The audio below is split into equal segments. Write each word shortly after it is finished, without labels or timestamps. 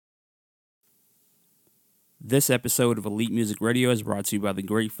This episode of Elite Muzik Radio is brought to you by the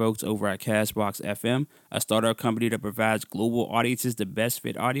great folks over at Castbox FM, a startup company that provides global audiences the best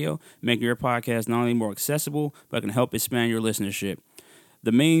fit audio, making your podcast not only more accessible, but can help expand your listenership.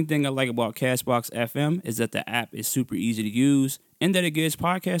 The main thing I like about Castbox FM is that the app is super easy to use and that it gives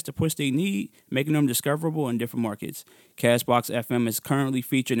podcasts the push they need, making them discoverable in different markets. Castbox FM is currently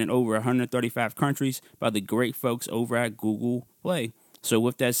featured in over 135 countries by the great folks over at Google Play. So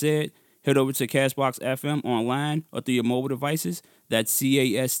with that said, head over to Castbox FM online or through your mobile devices. That's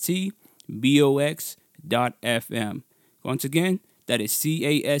castbox.fm. Once again, that is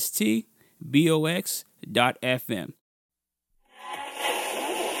castbox.fm.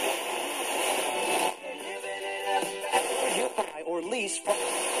 Or lease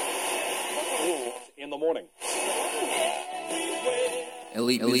in the morning.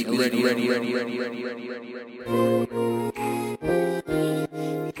 Elite Muzik Radio.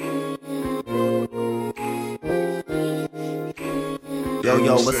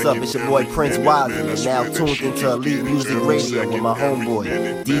 Yo, what's up? It's your boy Prince Wiley, and now tuned into Elite Muzik Radio with my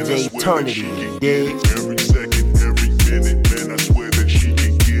homeboy, DJ Eternity, you dig? Every second, every minute, man, I swear that she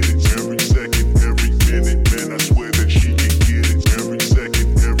can get it. Every second, every minute, man, I swear that she can get it. Every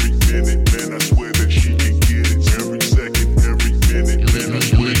second, every minute, man, I swear that she can get it. Every second, every minute, man,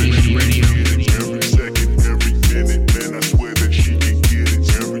 I swear that she can get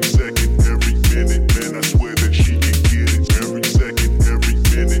it. Every second, every minute, man, I swear that she can get it. Every second, every minute, man, I swear that she can get it. Every second,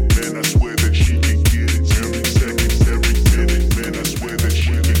 every minute, man, I swear that she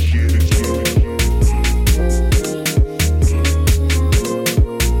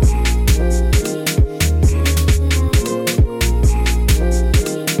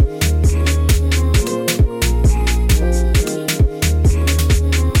get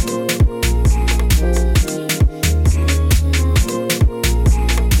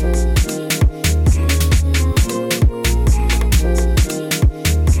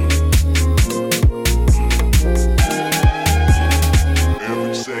it.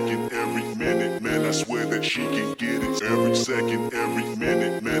 Every second, every minute, man, I swear that she can get it. Every second, every minute, man, I swear that she can get it. Every second, every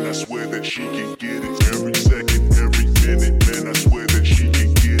minute, man, I swear that she can get it. Every second, every minute, man, I swear that she can get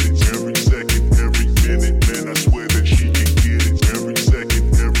it. Every second, every minute, man, I swear that she can get it. Every second,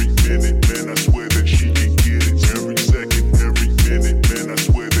 every minute, man, I swear that she can get it. Every second, every minute, man, I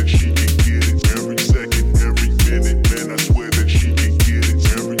swear that she can get it. Every second, every minute, man, I swear that she can get it.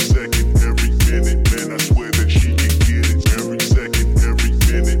 Every second, every minute, man, I swear that she can get it. Every second, every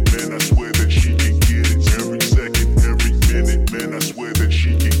minute, man, I swear that she can get it. Every second, every minute, man, I swear that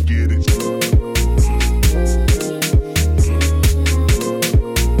she can get it.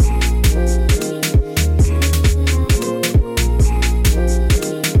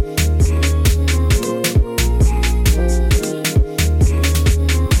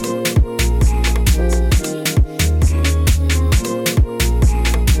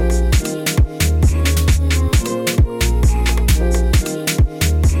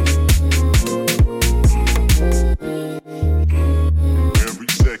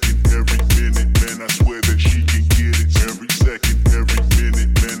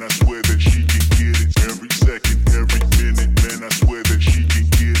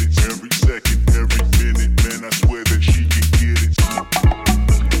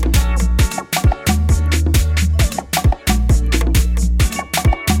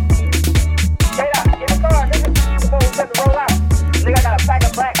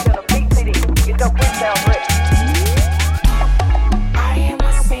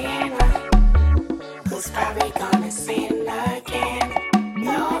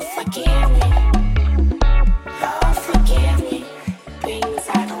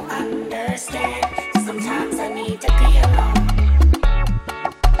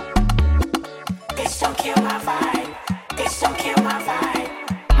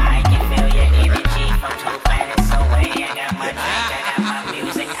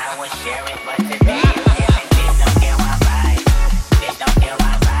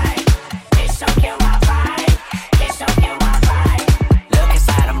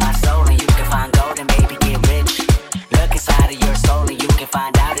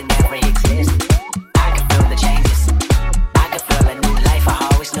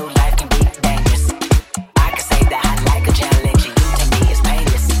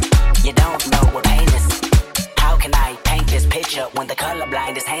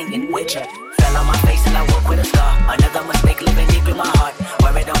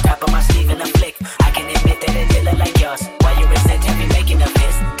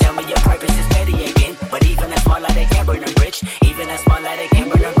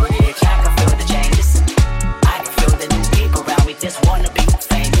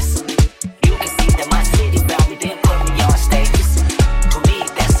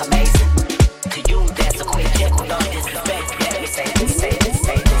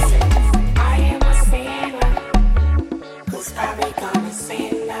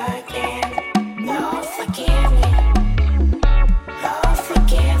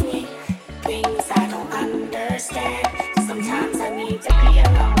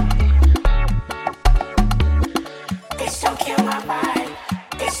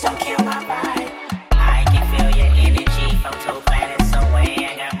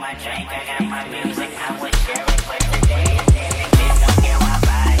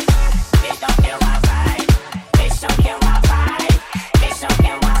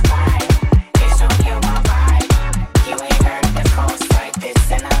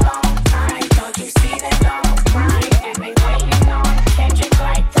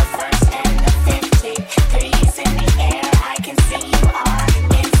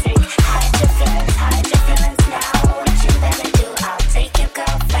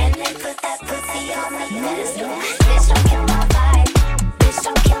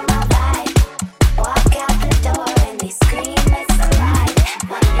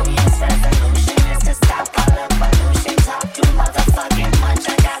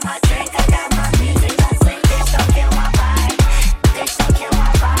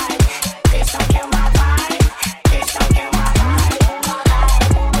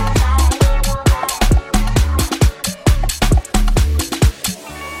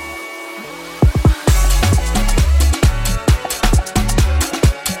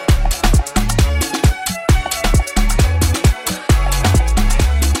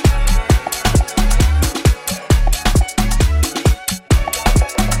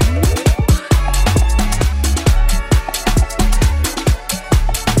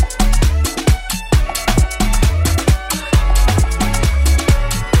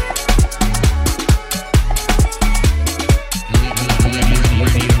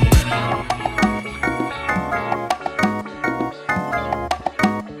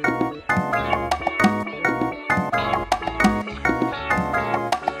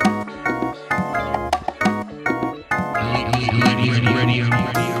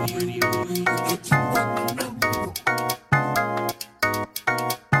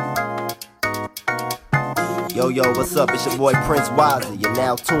 Yo, what's up? It's your boy Prince Wiser. You're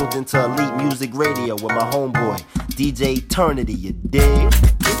now tuned into Elite Muzik Radio with my homeboy, DJ Eternity, you dig?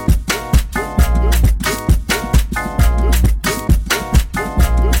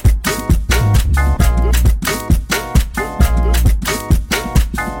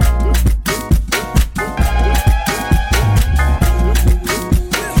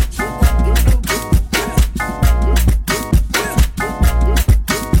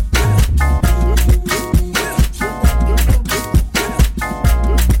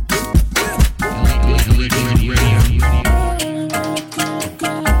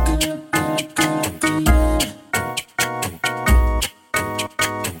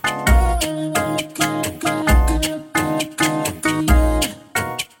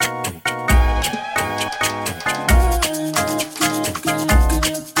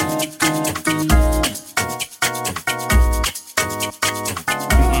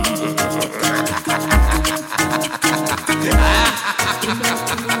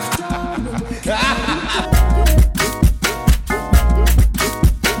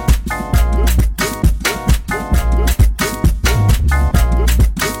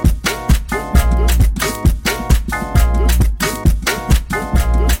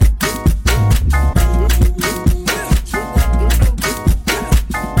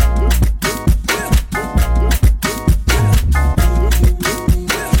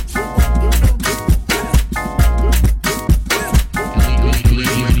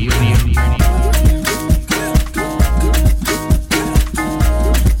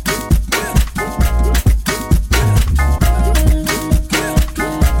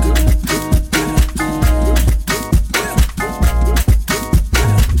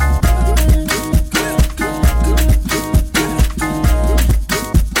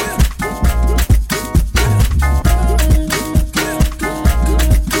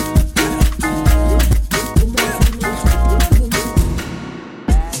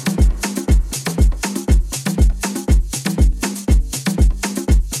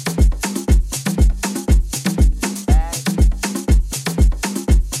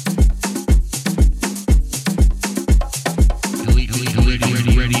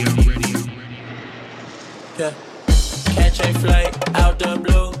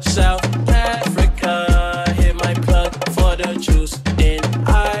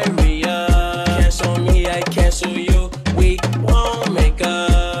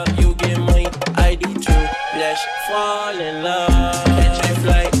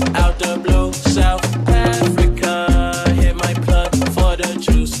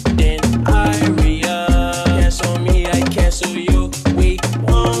 So you, we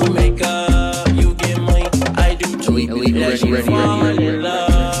fall in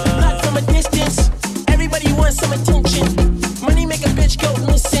love. Not from a distance, everybody wants some attention. Money make a bitch go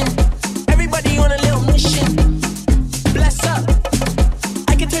missing. Everybody on a little mission. Bless up,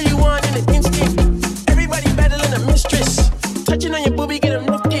 I can turn you on in an instant. Everybody better than a mistress. Touching on your booby, get them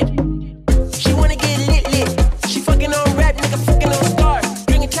lifted. She wanna get lit. She fucking on rap, nigga fucking on star.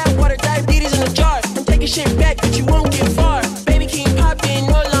 Drinking tap water, diabetes in a jar. I'm taking shit back, but you won't get far. Baby keep popping,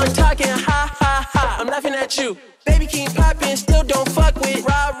 no long talking, ha ha ha. I'm laughing at you. Baby keep popping, still don't fuck with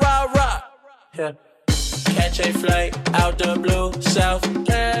rah rah rah. Yeah. Catch a flight out the blue, South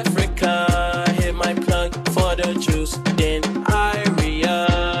Africa. Hit my plug for the juice, then I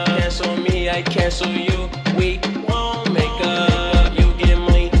re-up. Cancel me, I cancel you. We won't make up. You get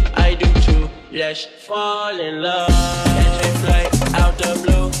money, I do too. Let's fall in love. Catch a flight out the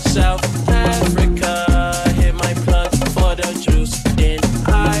blue, South Africa. Hit my plug for the juice, then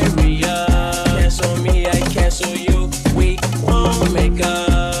I re-up. Cancel me, I cancel you. We won't make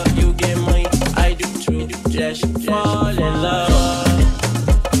up. You get money, I do too. Let's fall in love.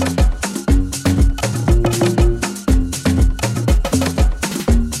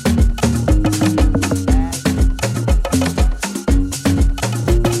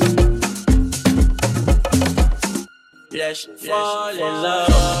 Let's fall in love.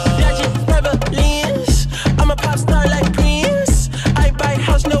 Legend Beverly's. I'm a pop star like Prince. I buy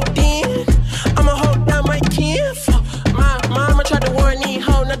house, no den. I'ma hold down my kin. My mama tried to warn me,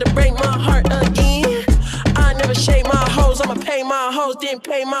 hoe, not to break my heart again. I never shake my hoes, I'ma pay my hoes, didn't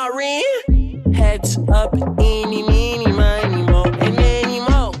pay my rent. Heads up, eeny, meeny, miny, mo, and many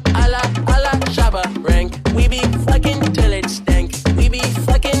more. Allah, shabba, rank. We be fucking till it stank. We be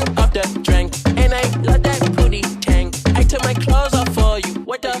fucking off the drink. And I love that booty tank. I took my clothes off for you.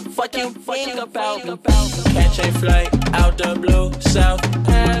 What the fuck you think about me? Catch a flight out the blue, South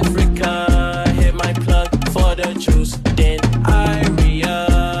Africa. Hit my plug for the juice, then I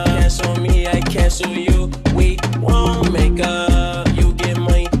re-up. Cancel me, I cancel you. We won't make up. You get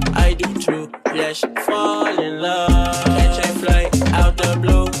money, I do too. Let's fall in love. Catch a flight out the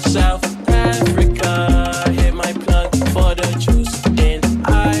blue, South Africa. Hit my plug for the juice, then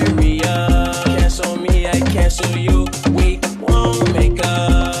I re-up. Cancel me, I cancel you. We won't make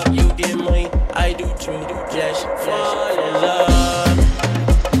up. You get money, I do too. Let's fall in love.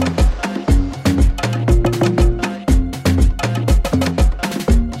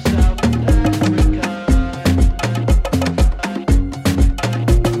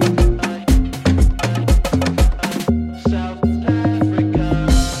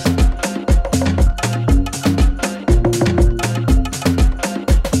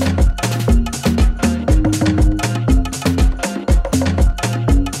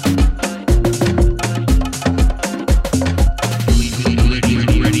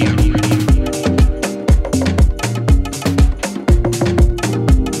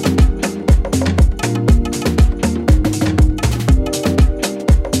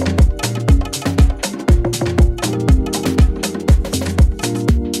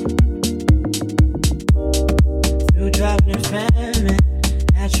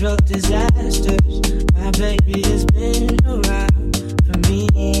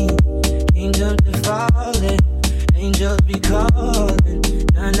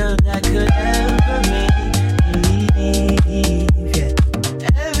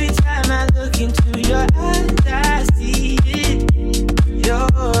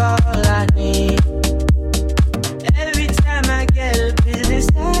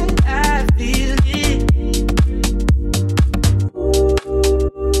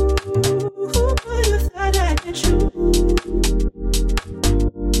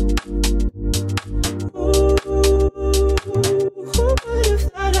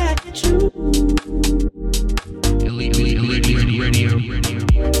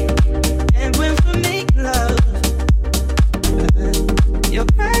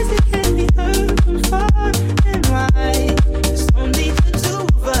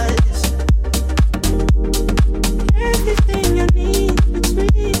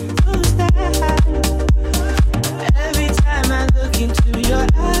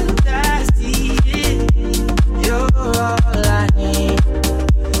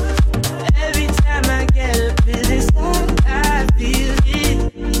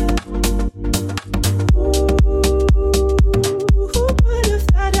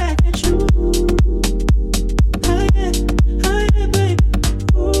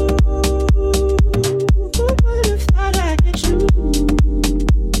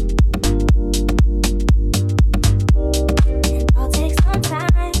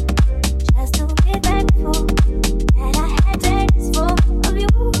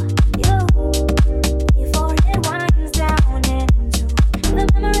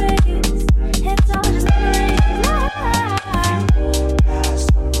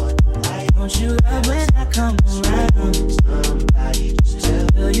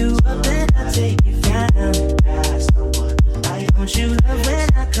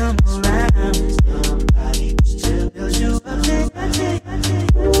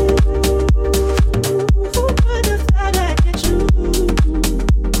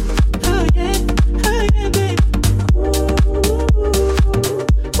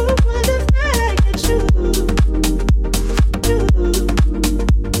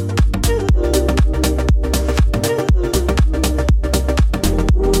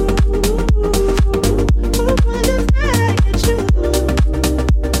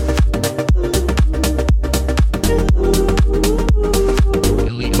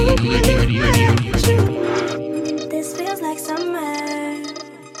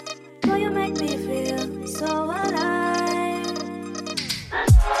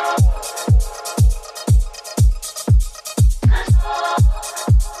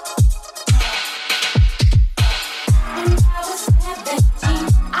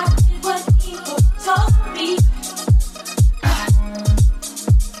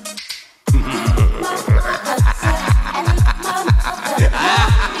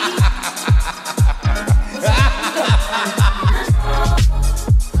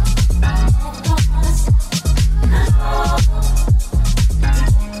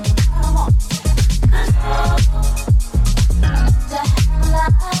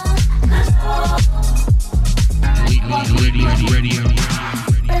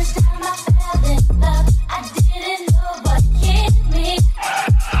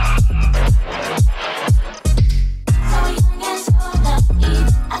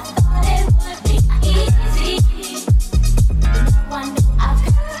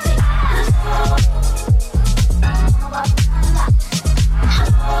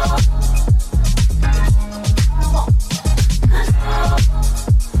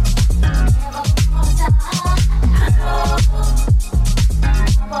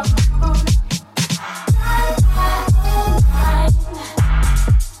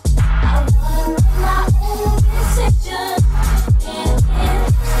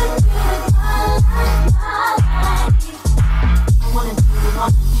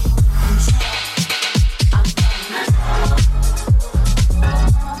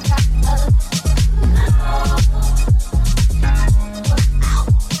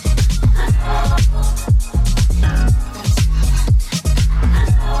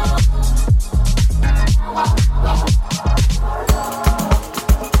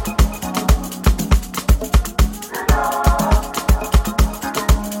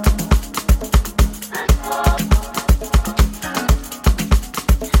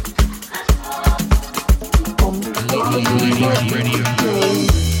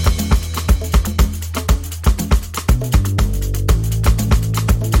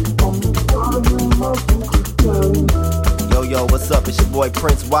 Yo, what's up? It's your boy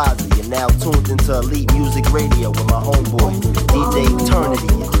Prince Wisely. You're now tuned into Elite Muzik Radio with my homeboy, DJ Eternity.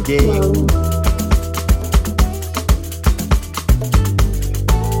 You dig?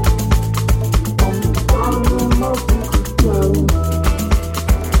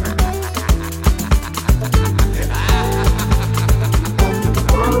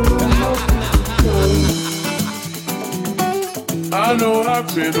 I know I've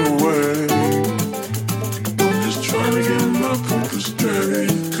been away. I'm just trying to get my focus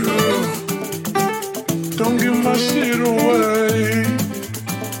straight, girl. Don't give my shit away.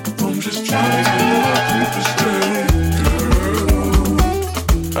 I'm just trying to get my focus straight, girl.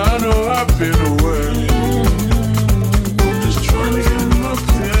 I know I've been away. I'm just trying to get my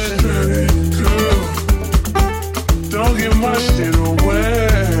focus straight, girl. Don't give my shit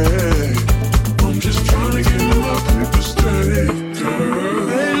away. I'm just trying to get my focus straight.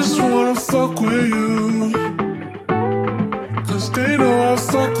 They just wanna fuck with you, 'cause they know I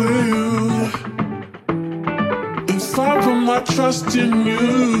fuck with you. If I put my trust in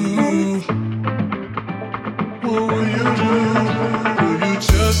you, what will you do? Will you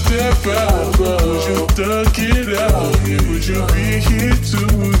just step out? Would you duck it out? Would you be here to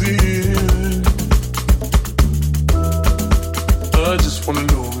the end? I just wanna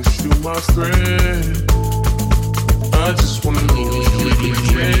know if you my friend. I just wanna know if you're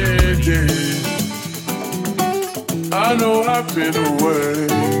ready. I know I've been away.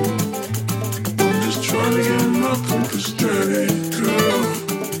 I'm just trying to get my focus straight, girl.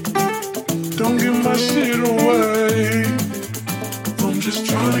 Don't give my shit away. I'm just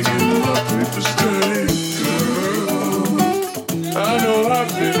trying to get my focus straight, girl. I know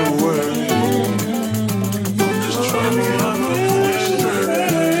I've been away. I'm just trying to get my focus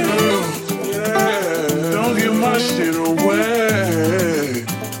straight, girl. Yeah. Don't give my shit away.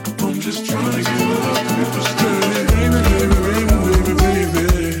 I'm just trying to get my focus straight, baby, baby, baby, baby,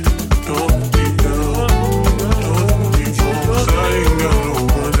 baby. Don't be down, don't be false. I ain't got no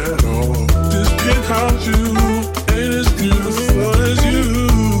one at all. This penthouse you ain't as beautiful as you.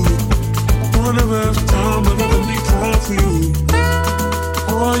 Wanna have time, but I don't need time for you.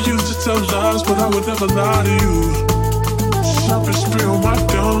 Oh, I used to tell lies, but I would never lie to you. Shopping spree on my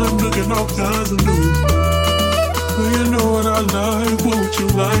darling, looking all kinds of new. Well, you know what I like, what would you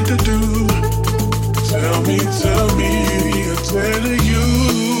like to do? Tell me, I'm telling you.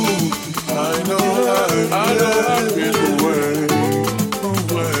 I know I've been away.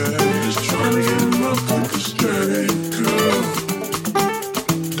 Just trying to get my focus straight, girl.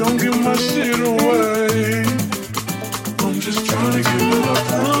 Don't give my shit away. I'm just trying to get my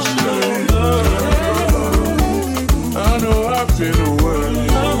focus straight, girl. I know I've been away.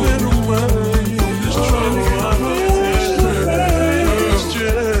 I'm just trying to get my focus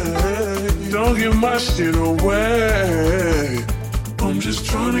straight. Don't give my shit away. I'm just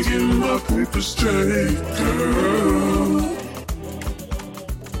trying to get my paper straight, girl.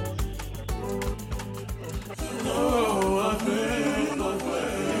 Oh, I've been away.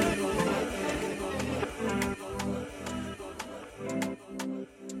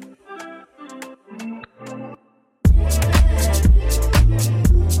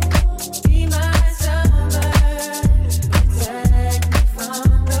 Be my summer, protect me from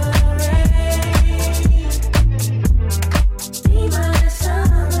the rain. Be my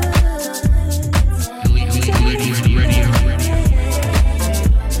summer, Elite Muzik Radio.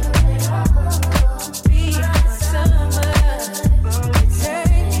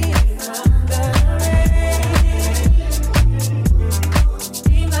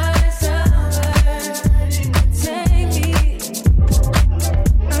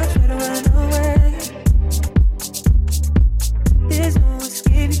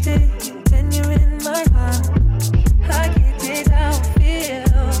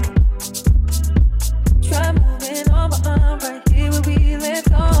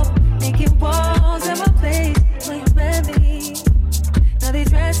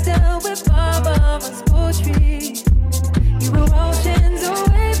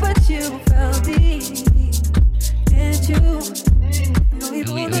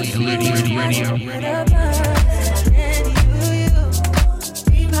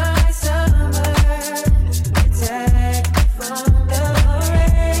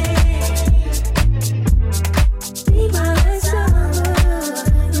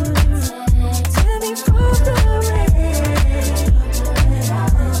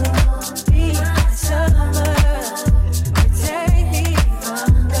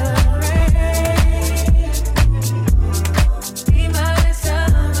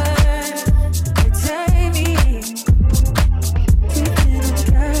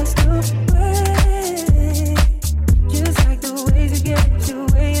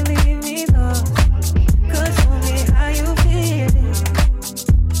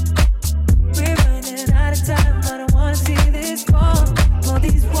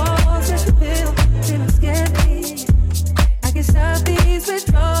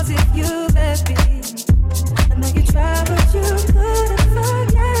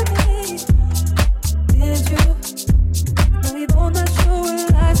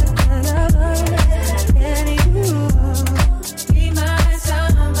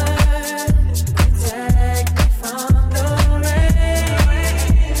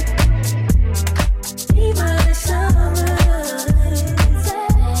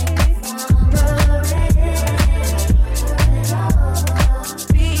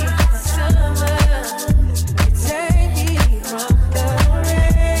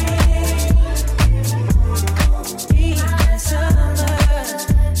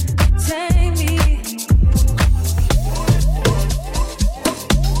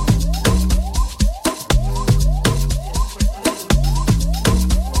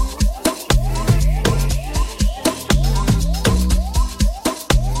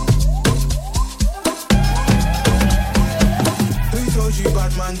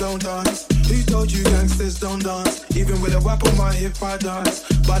 man don't dance? Who told you gangsters don't dance? Even with a whip on my hip, I dance.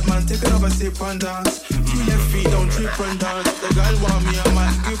 Bad man, take another sip and dance. Two left feet, don't trip and dance. The girl want me, I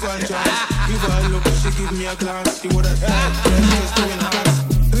might give her a chance. Give her a look, she give me a glance. You woulda died, gangsters doing hard.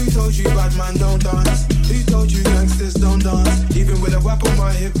 Who told you bad man don't dance? Who told you gangsters don't dance? Even with a whip on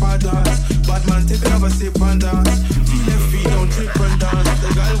my hip, I dance. Bad man, take another sip and dance. Two left feet, don't trip and dance. The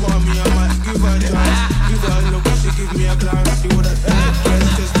girl want me, I might give her a chance. Give her a look, she give me a glance. You woulda died,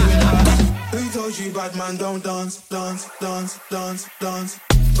 gangsters doing hard. Who told you bad man don't dance, dance, dance, dance, dance?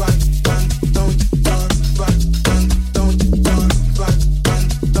 Bad man don't dance, bad man don't dance, bad man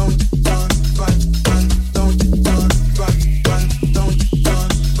don't dance, bad man don't dance, bad man don't dance, bad man don't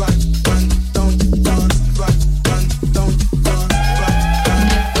dance, bad man don't dance, bad man don't dance, bad man don't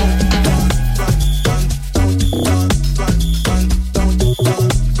dance, bad man don't dance, bad man don't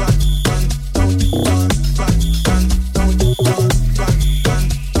dance, bad man don't dance, bad man don't dance, bad man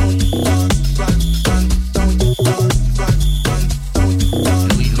don't dance, bad man don't dance.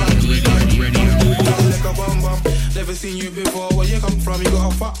 Like a bum bum, never seen you before. Where you come from? You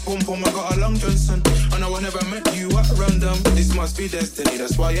got a fat pum pum, I got a long Johnson. And I never met you at random. This must be destiny,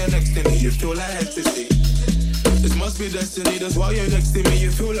 that's why you're next to me. You feel like ecstasy. This must be destiny, that's why you're next to me.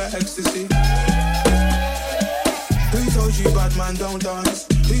 You feel like ecstasy. Who told you bad man don't dance?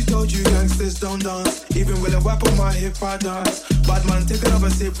 Who told you gangsters don't dance? Even with a whip on my hip, I dance. Bad man, take another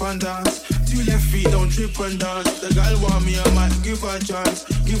sip and dance. Two left feet, don't trip and dance. The girl want me, I might give her a chance.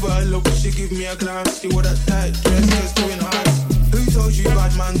 Give her a look, she give me a glance. She woulda died, gangsters doing hard. Who told you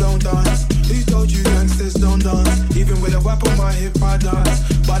bad man don't dance? Who told you gangsters don't dance? Even with a whip on my hip, I dance.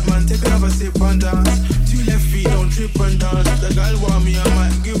 Bad man, take another sip and dance. Two left feet, don't trip and dance. The girl want me, I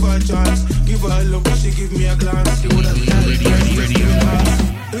might give her a chance. Give her a look, she give me a glance. She woulda died, gangsters doing hard.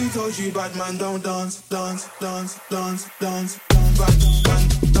 Who told you bad man don't dance, dance, dance, dance, dance, dance? Bad man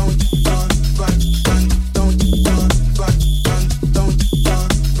don't dance, bad man don't dance, bad man don't dance, bad man don't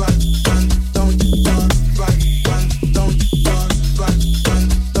dance, bad man don't dance, bad man don't dance, bad man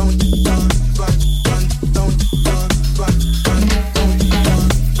don't dance, bad man don't dance, bad man don't dance, bad man don't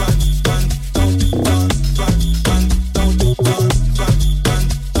dance, bad man don't dance, bad man don't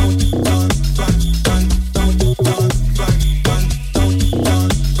dance, bad man don't dance, bad man don't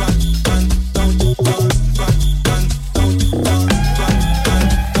dance, bad man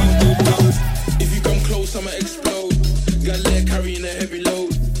don't dance. If you come close, I'ma explode. Got leg carrying a heavy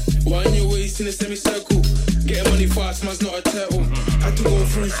load. Why in your waist in a semicircle? Getting money fast, man's not a turtle. Had to go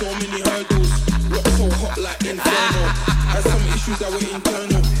through so many hurdles. Rock so hot like inferno. Had some issues that were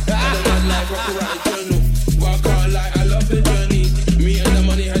internal. Had a mad life, I could write a journal. But I can't lie, I love the journey. Me and the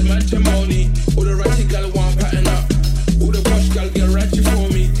money had matrimony. All the ratchet gal want pattern up. All the posh gal get ratchet for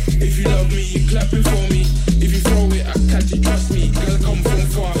me. If you love me, you clapping for me. If you throw it, I catch it, trust me. Girl come from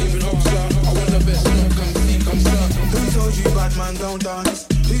far, even up, sir. I want the best, no, come see, come sir. Who told you bad man don't dance?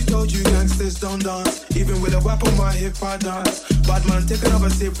 Who told you gangsters don't dance? Even with a whip on my hip, I dance. Bad man, take another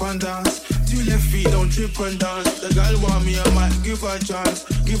sip and dance. Two left feet, don't trip and dance. The girl want me, I might give her a chance.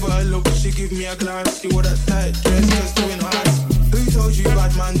 Give her a look, she give me a glance. She woulda died, gangsters doing hard. Who told you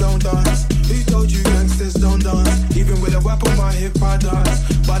bad man don't dance? Who told you gangsters don't dance? Even with a whip on my hip, I dance.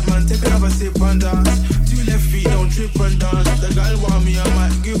 Bad man, take another sip and dance. Two left feet, don't trip and dance. The girl want me, I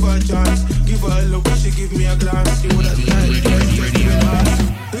might give her a chance. Give her a look, she give me a glance. She woulda died, gangsters doing hard.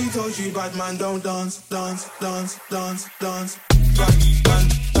 Who told you bad man don't dance, dance, dance, dance, dance? Bad man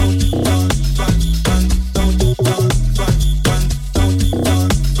don't dance, bad man don't dance, bad man don't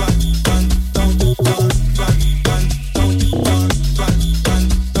dance, bad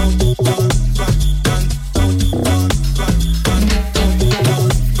man don't dance, bad man don't dance, bad man don't dance, bad man don't dance,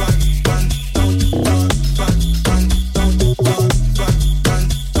 bad man don't dance, bad man don't dance, bad man don't dance, bad man don't dance,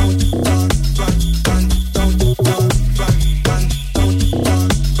 bad man don't dance,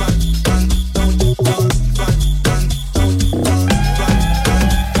 bad man don't dance, bad man don't dance, bad man don't dance, bad man don't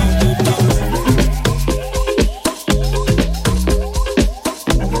dance.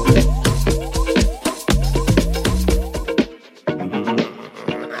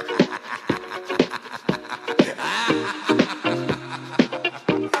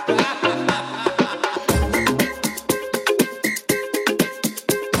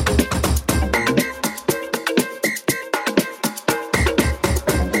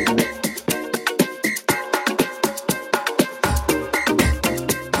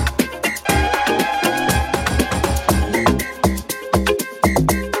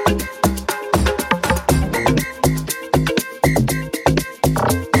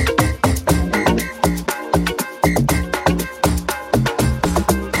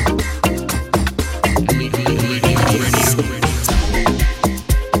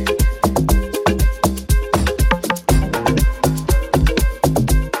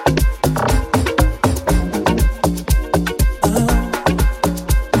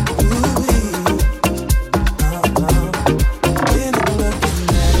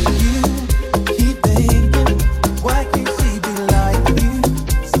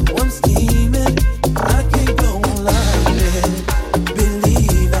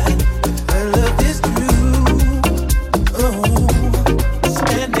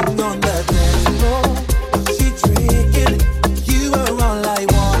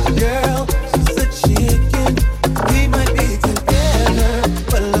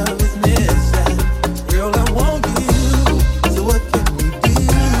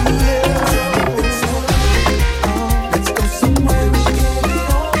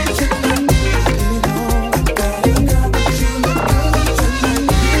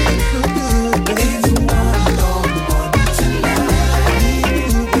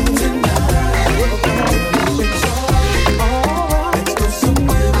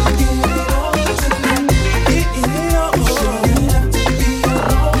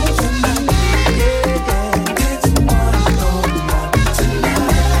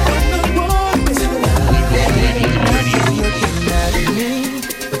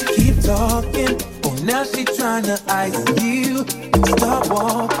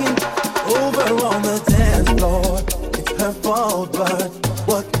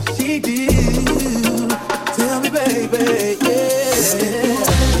 what can she do? Tell me, baby, yeah.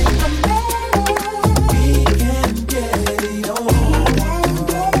 We can get it on.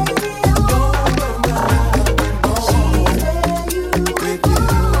 With you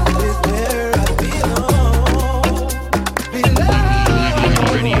is where I belong.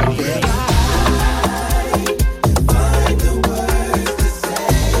 Find the words to say.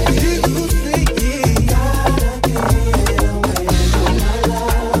 You say it. Gotta get away from my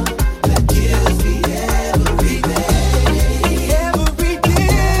love that kills me every day. Every day,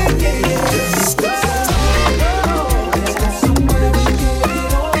 yeah. Somewhere we get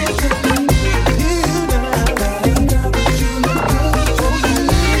it on tonight. You know, girl, but you look good, so good,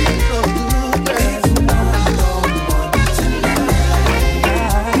 so good, girl. It's not no tonight, let's go somewhere we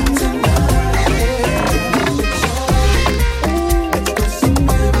get it on tonight.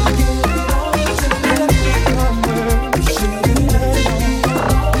 Summer, sugar, let it be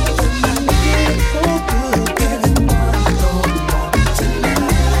on tonight. It's so good, girl. It's not no tonight.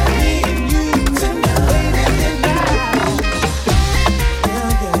 Me and you tonight, waiting tonight.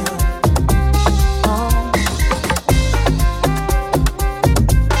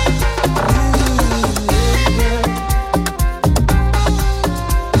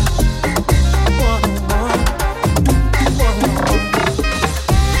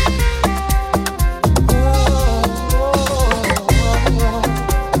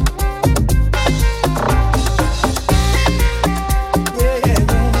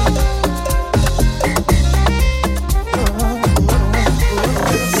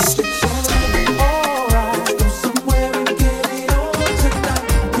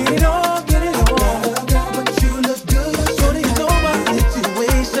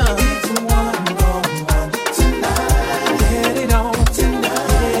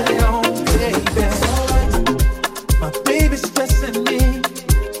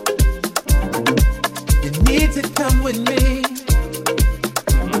 Come with me.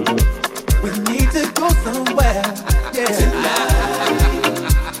 We need to go somewhere. Yeah.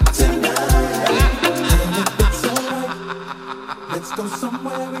 Tonight. And if it's alright, let's go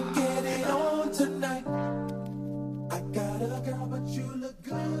somewhere and get it on tonight. I got a girl, but you look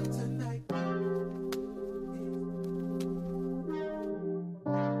good tonight.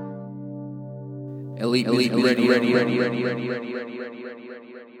 Elite Muzik Radio.